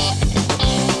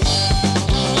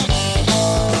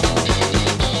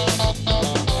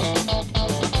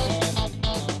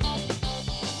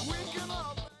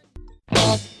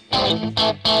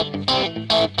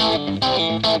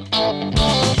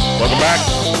 Welcome back.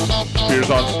 Spears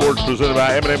on Sports, presented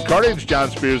by M&M Cartage. John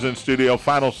Spears in studio.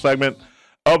 Final segment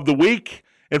of the week.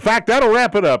 In fact, that'll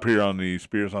wrap it up here on the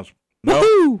Spears on Sports.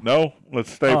 No.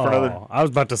 Let's stay for another. I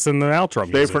was about to send the outro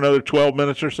Stay music. for another 12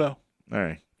 minutes or so. All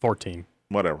right. 14.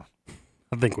 Whatever.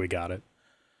 I think we got it.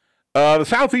 The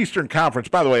Southeastern Conference,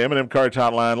 by the way, M&M Cards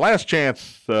Hotline, last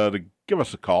chance to give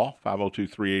us a call,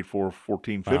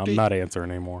 502-384-1450. I'm not answering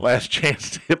anymore. Last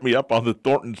chance to hit me up on the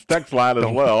Thornton's text line as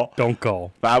well. Don't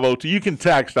call. 502. You can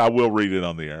text. I will read it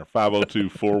on the air.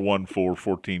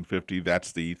 502-414-1450.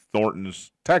 That's the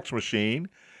Thornton's text machine.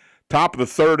 Top of the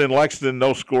third in Lexington.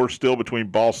 No score still between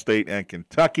Ball State and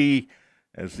Kentucky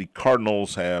as the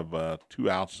Cardinals have 2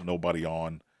 outs and nobody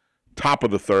on. Top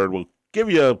of the third. We'll give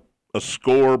you a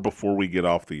score before we get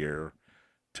off the air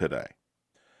today.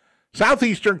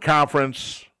 Southeastern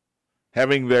Conference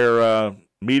having their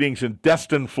meetings in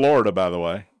Destin, Florida, by the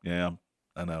way. Yeah,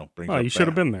 I know. You should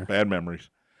have been there. Bad memories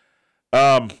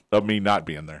of me not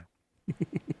being there.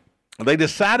 They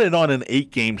decided on an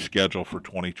 8-game schedule for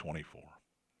 2024.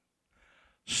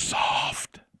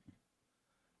 Soft.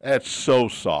 That's so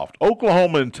soft.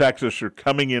 Oklahoma and Texas are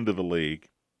coming into the league.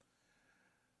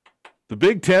 The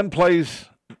Big Ten plays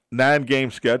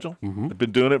 9-game schedule. Mm-hmm. They've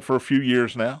been doing it for a few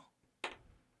years now.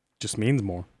 Just means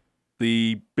more.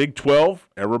 The Big 12,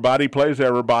 everybody plays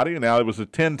everybody. Now it was a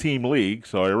 10-team league,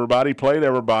 so everybody played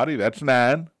everybody. That's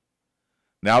 9.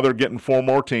 Now they're getting 4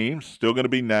 more teams. Still going to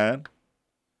be 9.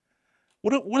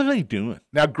 What are they doing?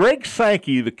 Now, Greg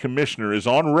Sankey, the commissioner, is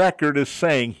on record as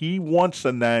saying he wants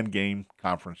a 9-game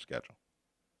conference schedule.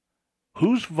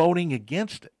 Who's voting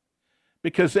against it?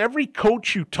 Because every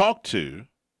coach you talk to,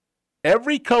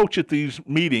 every coach at these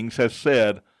meetings has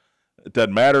said, it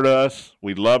doesn't matter to us.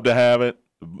 We'd love to have it.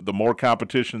 The more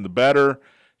competition, the better.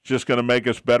 It's just going to make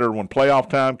us better when playoff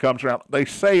time comes around. They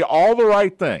say all the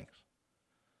right things.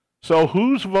 So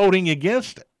who's voting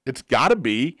against it? It's got to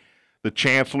be the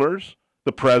chancellors,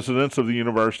 the presidents of the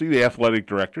university, the athletic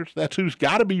directors. That's who's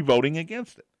got to be voting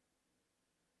against it.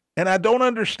 And I don't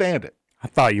understand it. I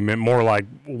thought you meant more like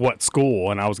what school,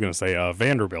 and I was going to say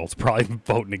Vanderbilt's probably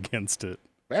voting against it.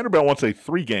 Vanderbilt wants a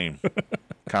 3-game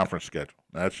conference schedule.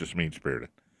 That's just mean-spirited.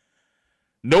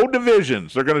 No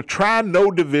divisions. They're going to try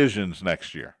no divisions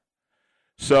next year.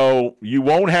 So you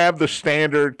won't have the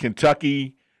standard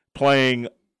Kentucky playing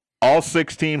all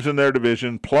 6 teams in their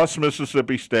division, plus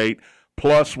Mississippi State,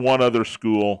 plus one other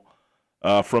school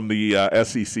from the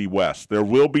SEC West. There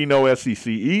will be no SEC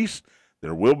East.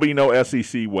 There will be no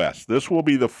SEC West. This will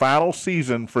be the final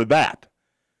season for that.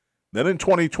 Then in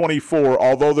 2024,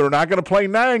 although they're not going to play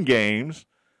 9 games,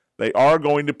 they are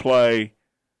going to play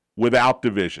without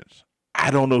divisions. I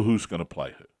don't know who's going to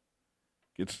play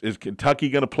who. Is Kentucky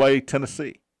going to play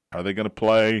Tennessee? Are they going to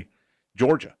play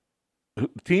Georgia?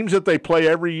 Teams that they play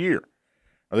every year.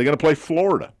 Are they going to play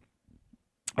Florida?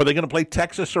 Are they going to play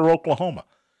Texas or Oklahoma?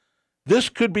 This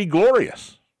could be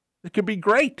glorious. It could be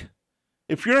great.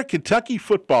 If you're a Kentucky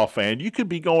football fan, you could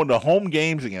be going to home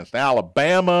games against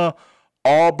Alabama,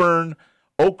 Auburn,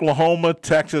 Oklahoma,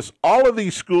 Texas, all of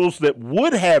these schools that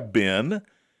would have been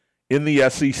in the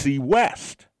SEC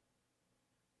West.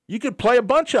 You could play a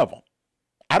bunch of them.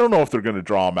 I don't know if they're going to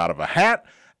draw them out of a hat.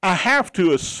 I have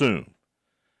to assume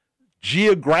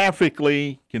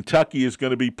geographically Kentucky is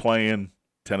going to be playing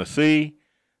Tennessee.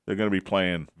 They're going to be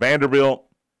playing Vanderbilt.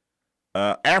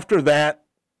 After that,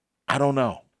 I don't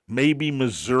know. Maybe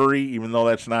Missouri, even though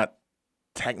that's not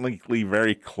technically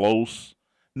very close.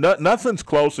 Nothing's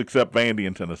close except Vandy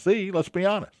and Tennessee, let's be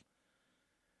honest.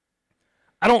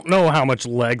 I don't know how much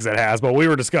legs it has, but we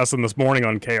were discussing this morning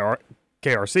on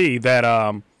KRC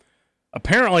that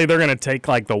apparently they're going to take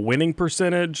like the winning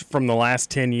percentage from the last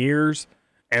 10 years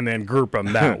and then group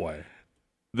them that way.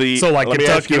 So like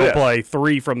Kentucky will play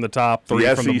 3 from the top,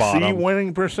 3 from the bottom. The SEC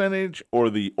winning percentage or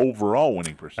the overall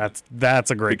winning percentage?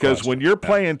 That's a great question. Because when you're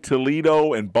playing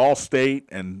Toledo and Ball State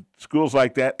and schools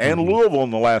like that, and Louisville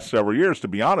in the last several years, to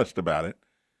be honest about it,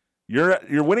 your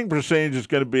winning percentage is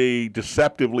going to be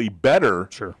deceptively better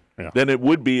than it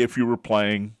would be if you were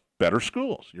playing better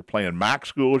schools. You're playing MAC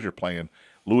schools. You're playing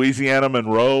Louisiana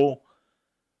Monroe.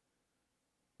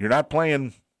 You're not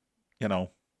playing,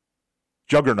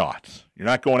 juggernauts. You're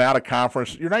not going out of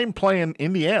conference. You're not even playing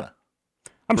Indiana.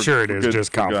 I'm sure it is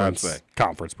just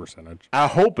conference percentage. I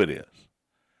hope it is.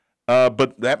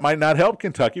 But that might not help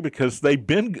Kentucky because they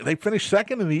finished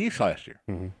second in the East last year.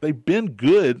 Mm-hmm. They've been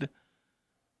good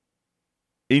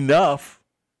enough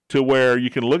to where you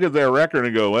can look at their record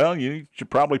and go, well, you should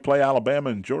probably play Alabama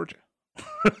and Georgia.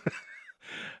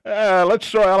 Let's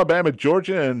throw Alabama,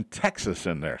 Georgia, and Texas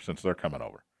in there since they're coming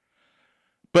over.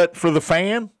 But for the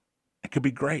fan, it could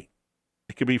be great.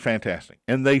 It could be fantastic.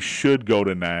 And they should go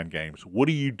to 9 games. What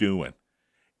are you doing?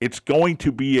 It's going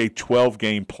to be a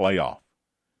 12-game playoff.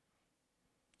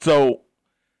 So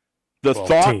the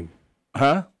 12-team.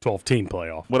 Huh? 12-team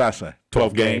playoff. What'd I say?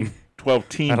 12-game.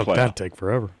 12-team playoff. That'd take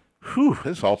forever. Whew,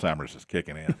 this Alzheimer's is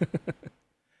kicking in.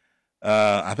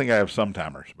 I think I have some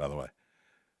timers, by the way.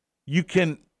 You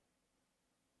can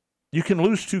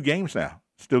lose 2 games now,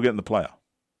 still get in the playoff.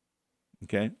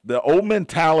 Okay? The old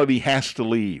mentality has to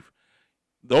leave.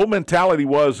 The old mentality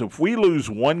was if we lose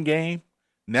 1 game,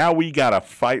 now we got to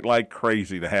fight like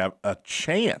crazy to have a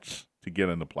chance to get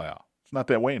in the playoff. It's not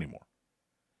that way anymore.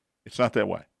 It's not that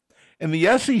way. And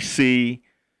the SEC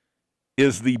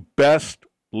is the best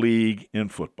league in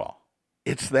football.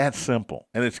 It's that simple.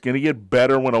 And it's going to get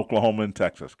better when Oklahoma and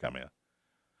Texas come in.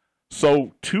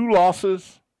 So 2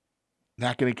 losses,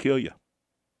 not going to kill you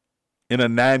in a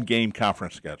 9-game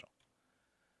conference schedule.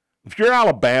 If you're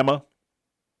Alabama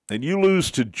and you lose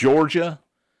to Georgia,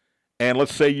 and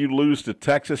let's say you lose to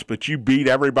Texas, but you beat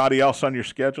everybody else on your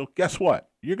schedule, guess what?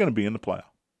 You're going to be in the playoff.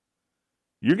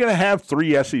 You're going to have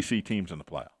 3 SEC teams in the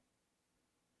playoff.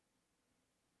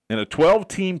 In a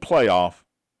 12-team playoff,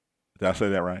 did I say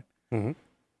that right?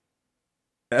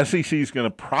 Mm-hmm. SEC is going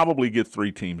to probably get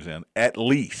 3 teams in, at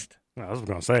least. I was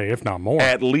going to say, if not more.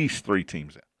 At least 3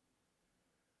 teams in.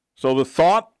 So the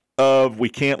thought of we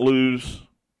can't lose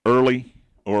early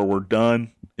or we're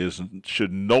done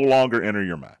should no longer enter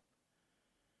your mind.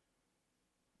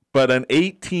 But an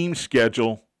 8-team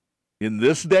schedule in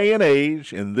this day and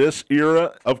age, in this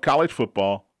era of college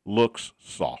football, looks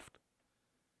soft.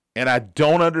 And I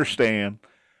don't understand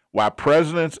why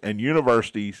presidents and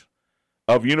universities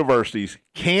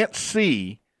can't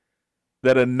see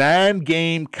that a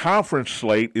 9-game conference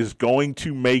slate is going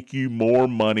to make you more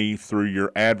money through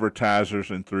your advertisers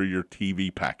and through your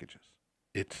TV packages.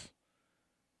 It's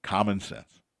common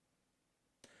sense.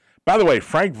 By the way,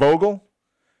 Frank Vogel,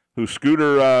 who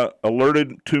Scooter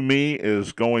alerted to me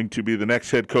is going to be the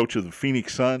next head coach of the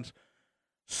Phoenix Suns,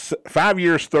 5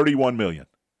 years, $31 million.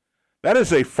 That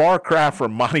is a far cry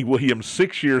from Monty Williams,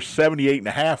 6 years,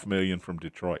 $78.5 million from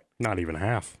Detroit. Not even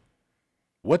half.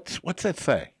 What's that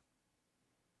say?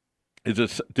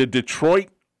 Did Detroit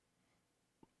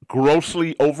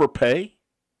grossly overpay?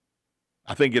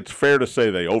 I think it's fair to say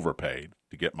they overpaid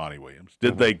to get Monty Williams.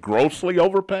 Did they grossly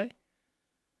overpay?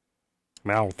 I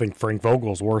mean, I don't think Frank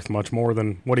Vogel's worth much more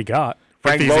than what he got.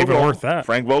 Frank if he's even worth that.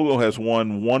 Frank Vogel has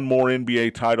won 1 more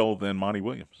NBA title than Monty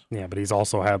Williams. Yeah, but he's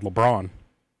also had LeBron.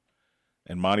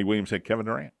 And Monty Williams had Kevin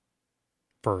Durant.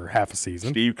 For half a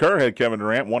season. Steve Kerr had Kevin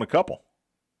Durant, won a couple.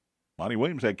 Monty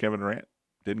Williams had Kevin Durant.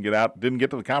 Didn't get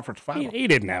to the conference final. He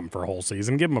didn't have him for a whole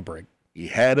season. Give him a break. He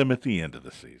had him at the end of the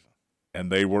season.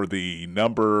 And they were the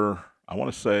number, I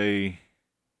want to say,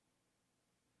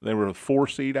 they were the 4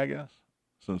 seed, I guess.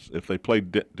 Since if they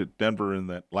played Denver in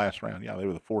that last round, yeah, they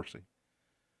were the 4 seed.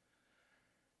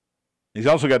 He's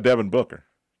also got Devin Booker,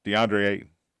 DeAndre Ayton,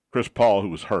 Chris Paul, who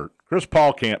was hurt. Chris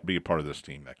Paul can't be a part of this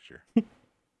team next year.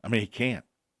 I mean, he can't.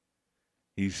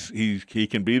 He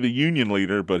can be the union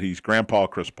leader, but he's Grandpa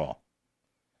Chris Paul.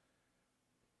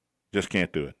 Just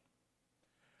can't do it.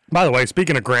 By the way,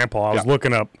 speaking of Grandpa, I was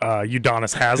looking up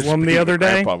Udonis Haslem the other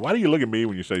day. Grandpa. Why do you look at me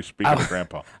when you say speaking of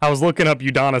Grandpa? I was looking up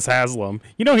Udonis Haslem.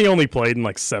 You know he only played in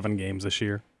like 7 games this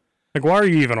year. Like, why are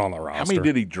you even on the roster? How many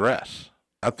did he dress?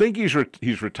 I think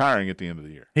he's retiring at the end of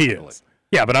the year. He is.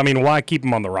 Yeah, but I mean, why keep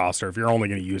him on the roster if you're only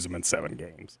going to use him in 7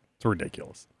 games? It's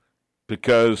ridiculous.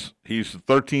 Because he's the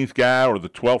 13th guy or the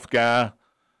 12th guy.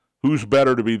 Who's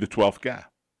better to be the 12th guy?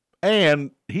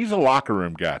 And he's a locker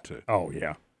room guy, too. Oh,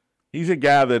 yeah. He's a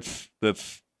guy that's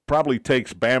probably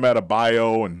takes Bam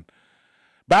Adebayo. And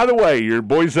by the way, your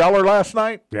boy Zeller last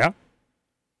night? Yeah.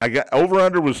 I got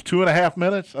over-under was 2.5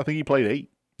 minutes. I think he played 8.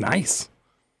 Nice.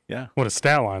 Yeah. What does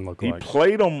stat line look like?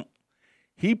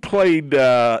 He played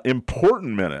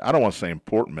important minutes. I don't want to say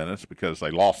important minutes because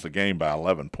they lost the game by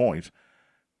 11 points.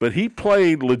 But he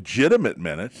played legitimate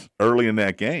minutes early in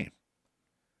that game.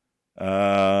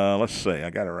 Let's see. I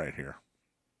got it right here.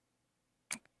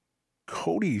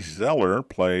 Cody Zeller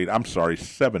played,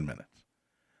 7 minutes.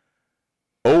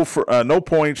 No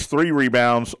points, 3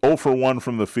 rebounds, 0 for 1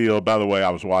 from the field. By the way, I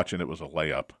was watching. It was a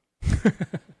layup.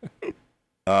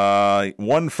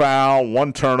 1 foul,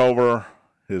 1 turnover.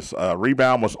 His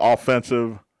rebound was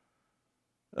offensive.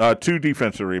 2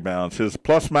 defensive rebounds. His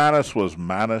plus-minus was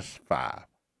 -5.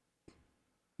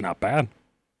 Not bad.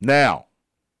 Now,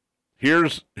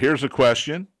 here's a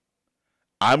question.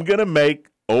 I'm going to make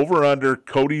over-under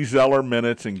Cody Zeller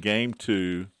minutes in Game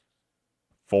 2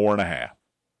 4.5.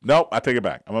 Nope, I take it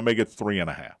back. I'm going to make it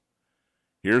 3.5.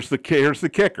 Here's the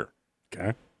kicker.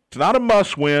 Okay. It's not a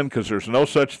must-win because there's no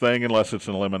such thing unless it's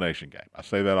an elimination game. I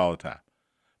say that all the time.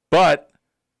 But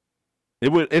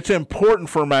it's important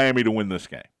for Miami to win this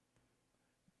game.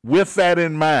 With that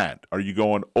in mind, are you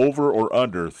going over or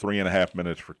under 3.5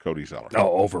 minutes for Cody Zeller?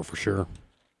 Oh, over for sure.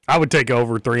 I would take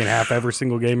over 3.5 every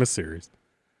single game of series.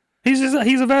 He's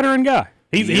a veteran guy.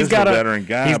 He's got a veteran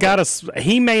guy.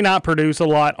 He may not produce a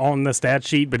lot on the stat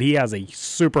sheet, but he has a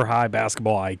super high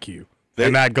basketball IQ,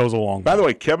 and that goes along. By the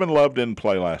way, Kevin Love didn't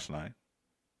play last night.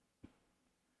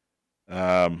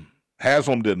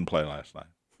 Haslam didn't play last night.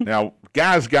 Now,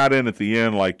 guys got in at the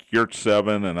end, like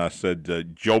Yurtseven, and I said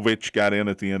Jovic got in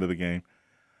at the end of the game.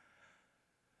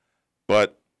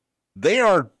 But they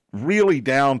are really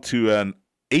down to an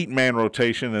 8-man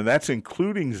rotation, and that's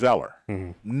including Zeller.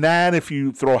 Mm-hmm. 9 if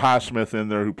you throw Highsmith in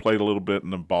there, who played a little bit in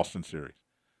the Boston series.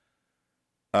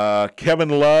 Kevin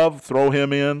Love, throw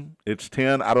him in. It's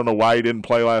 10. I don't know why he didn't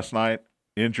play last night.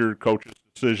 Injured, coach's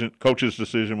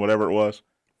decision, whatever it was.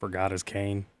 Forgot his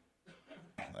cane.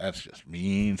 That's just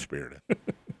mean-spirited.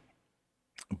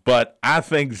 But I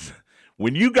think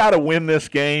when you got to win this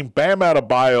game, Bam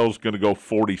Adebayo's going to go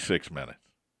 46 minutes.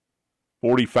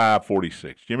 45,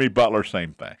 46. Jimmy Butler,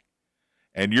 same thing.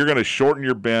 And you're going to shorten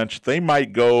your bench. They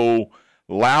might go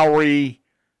Lowry,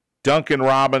 Duncan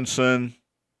Robinson,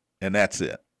 and that's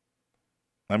it.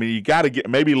 I mean, you got to get –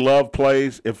 maybe Love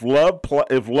plays. If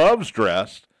Love's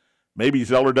dressed, maybe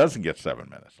Zeller doesn't get 7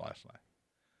 minutes last night.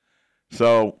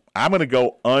 So I'm going to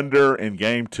go under in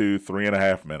game 2,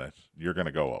 3.5 minutes. You're going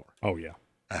to go over. Oh, yeah.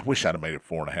 I wish I'd have made it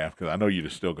 4.5 because I know you'd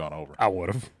have still gone over. I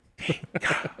would have.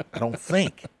 I don't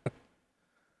think.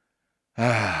 All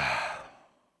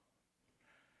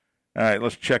right,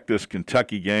 let's check this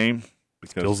Kentucky game.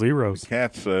 Because still zeros. The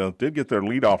Cats did get their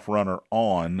leadoff runner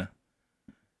on,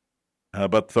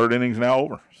 but the third inning's now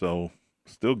over, so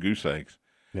still goose eggs.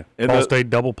 Yeah. Ball State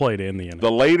double played in the inning.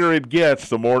 The later it gets,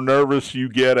 the more nervous you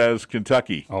get as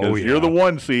Kentucky. Because you're the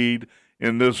 1 seed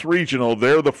in this regional.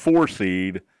 They're the 4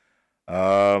 seed.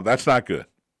 That's not good.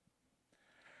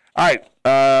 All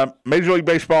right, Major League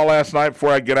Baseball last night. Before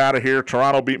I get out of here,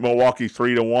 Toronto beat Milwaukee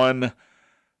 3-1.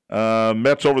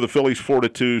 Mets over the Phillies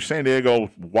 4-2. San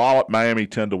Diego walloped Miami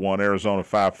 10-1. Arizona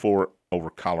 5-4 over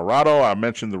Colorado. I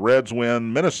mentioned the Reds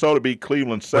win. Minnesota beat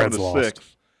Cleveland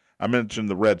 7-6. I mentioned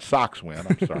the Red Sox win.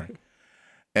 I'm sorry.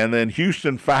 And then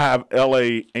Houston 5,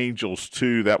 L.A. Angels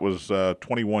 2. That was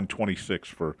 21-26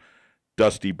 for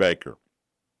Dusty Baker.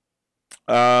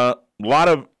 A lot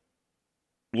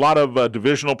of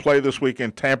divisional play this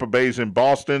weekend. Tampa Bay's in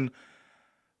Boston.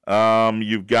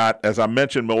 You've got, as I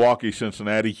mentioned, Milwaukee,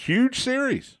 Cincinnati. Huge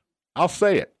series. I'll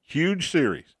say it. Huge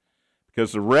series.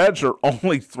 Because the Reds are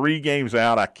only 3 games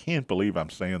out. I can't believe I'm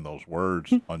saying those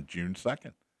words on June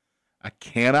 2nd. I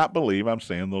cannot believe I'm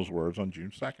saying those words on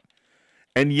June 2nd.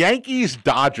 And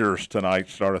Yankees-Dodgers tonight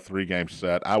start a 3-game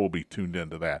set. I will be tuned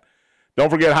into that.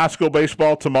 Don't forget high school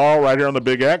baseball tomorrow right here on the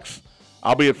Big X.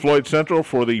 I'll be at Floyd Central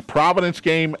for the Providence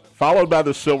game, followed by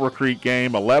the Silver Creek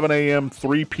game, 11 a.m.,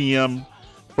 3 p.m.,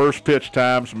 first pitch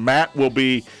times. Matt will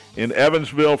be in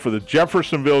Evansville for the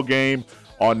Jeffersonville game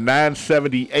on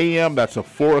 9:70 a.m. That's a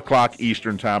 4 o'clock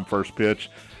Eastern time first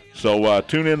pitch. So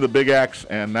tune in to the Big X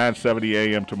and 9:70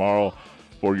 a.m. tomorrow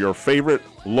for your favorite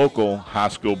local high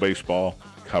school baseball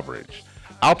coverage.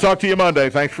 I'll talk to you Monday.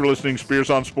 Thanks for listening. Spears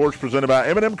on Sports presented by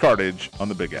M&M Cartage on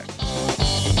the Big X.